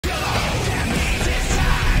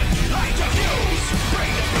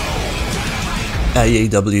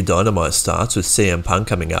Aew Dynamite starts with CM Punk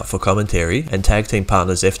coming out for commentary, and tag team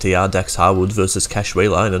partners FTR Dax Harwood versus Cash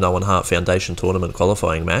Wheeler in an Owen Hart Foundation tournament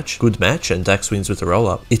qualifying match. Good match, and Dax wins with a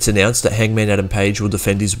roll-up. It's announced that Hangman Adam Page will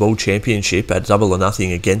defend his World Championship at Double or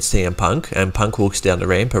Nothing against CM Punk, and Punk walks down the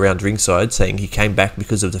ramp around ringside saying he came back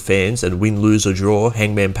because of the fans, and win, lose or draw,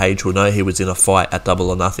 Hangman Page will know he was in a fight at Double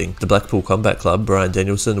or Nothing. The Blackpool Combat Club, Bryan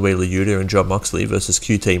Danielson, Wheeler Yuta and John Moxley versus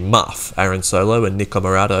QT Muff, Aaron Solo and Nick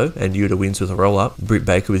Comoroto, and Yuta wins with a roll-up. Britt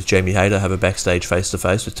Baker with Jamie Hayter have a backstage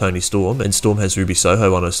face-to-face with Toni Storm, and Storm has Ruby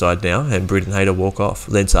Soho on her side now, and Britt and Hayter walk off.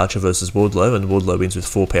 Lance Archer versus Wardlow, and Wardlow wins with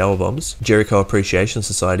 4 powerbombs. Jericho Appreciation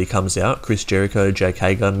Society comes out. Chris Jericho, Jake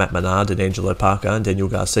Hager, Matt Menard and Angelo Parker and Daniel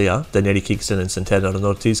Garcia. Then Eddie Kingston and Santana and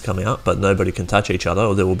Ortiz come out, but nobody can touch each other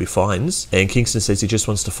or there will be fines. And Kingston says he just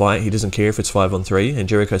wants to fight, he doesn't care if it's 5-on-3, and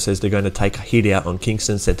Jericho says they're going to take a hit out on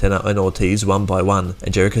Kingston, Santana and Ortiz one by one.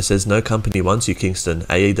 And Jericho says no company wants you, Kingston.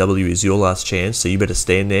 AEW is your last chance, so you better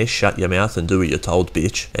stand there, shut your mouth and do what you're told,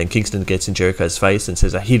 bitch. And Kingston gets in Jericho's face and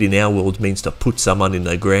says a hit in our world means to put someone in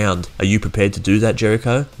the ground. Are you prepared to do that,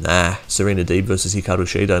 Jericho? Nah. Serena Deeb versus Hikaru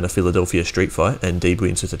Shida in a Philadelphia street fight, and Deeb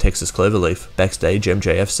wins with a Texas Cloverleaf. Backstage,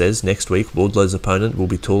 MJF says next week Wardlow's opponent will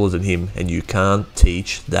be taller than him, and you can't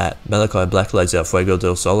teach that. Malakai Black lays out Fuego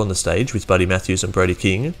del Sol on the stage with Buddy Matthews and Brody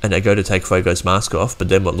King, and they go to take Fuego's mask off, but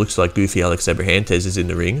then what looks like goofy Alex Abrahantes is in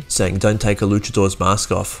the ring, saying don't take a luchador's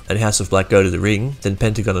mask off, and House of Black go to the ring. Then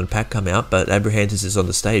Pentagon and Pac come out, but Abrahantes is on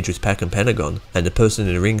the stage with Pac and Pentagon, and the person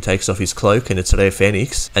in the ring takes off his cloak, and it's Rey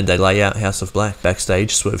Fenix, and they lay out House of Black.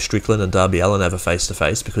 Backstage, Swerve Strickland and Darby Allin have a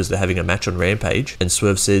face-to-face because they're having a match on Rampage, and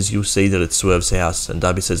Swerve says you'll see that it's Swerve's house, and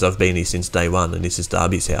Darby says I've been here since day one, and this is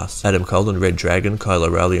Darby's house. Adam Cole and Red Dragon, Kyle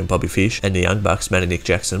O'Reilly and Bobby Fish, and the Young Bucks, Matt and Nick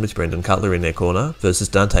Jackson with Brendan Cutler in their corner, versus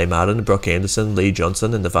Dante Martin, Brock Anderson, Lee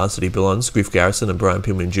Johnson and the Varsity Blondes, Griff Garrison and Brian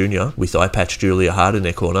Pillman Jr., with Eye Patch Julia Hart in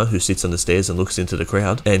their corner, who sits on the stairs and looks into the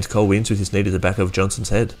crowd, and Cole wins with his knee to the back of Johnson's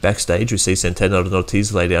head. Backstage, we see Santana and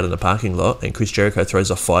Ortiz laid out in the parking lot, and Chris Jericho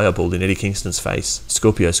throws a fireball in Eddie Kingston's face.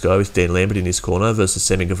 Scorpio Sky with Dan Lambert in his corner versus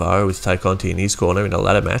Sammy Guevara with Tay Conti in his corner in a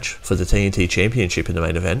ladder match for the TNT Championship in the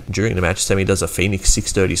main event. During the match, Sammy does a Phoenix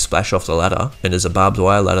 630 splash off the ladder, and there's a barbed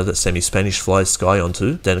wire ladder that Sammy Spanish flies Sky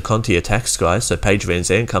onto. Then Conti attacks Sky, so Paige Van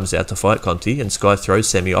Zandt comes out to fight Conti, and Sky throws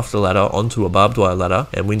Sammy off the ladder onto a barbed wire ladder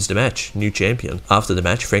and wins the match. New champion. After the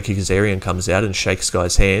match, Frankie Kazarian comes out and shakes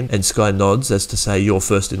Sky's hand, and Sky nods as to say you're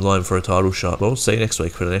first in line for a title shot. Well, see you next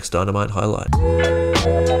week for the next Dynamite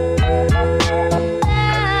highlight.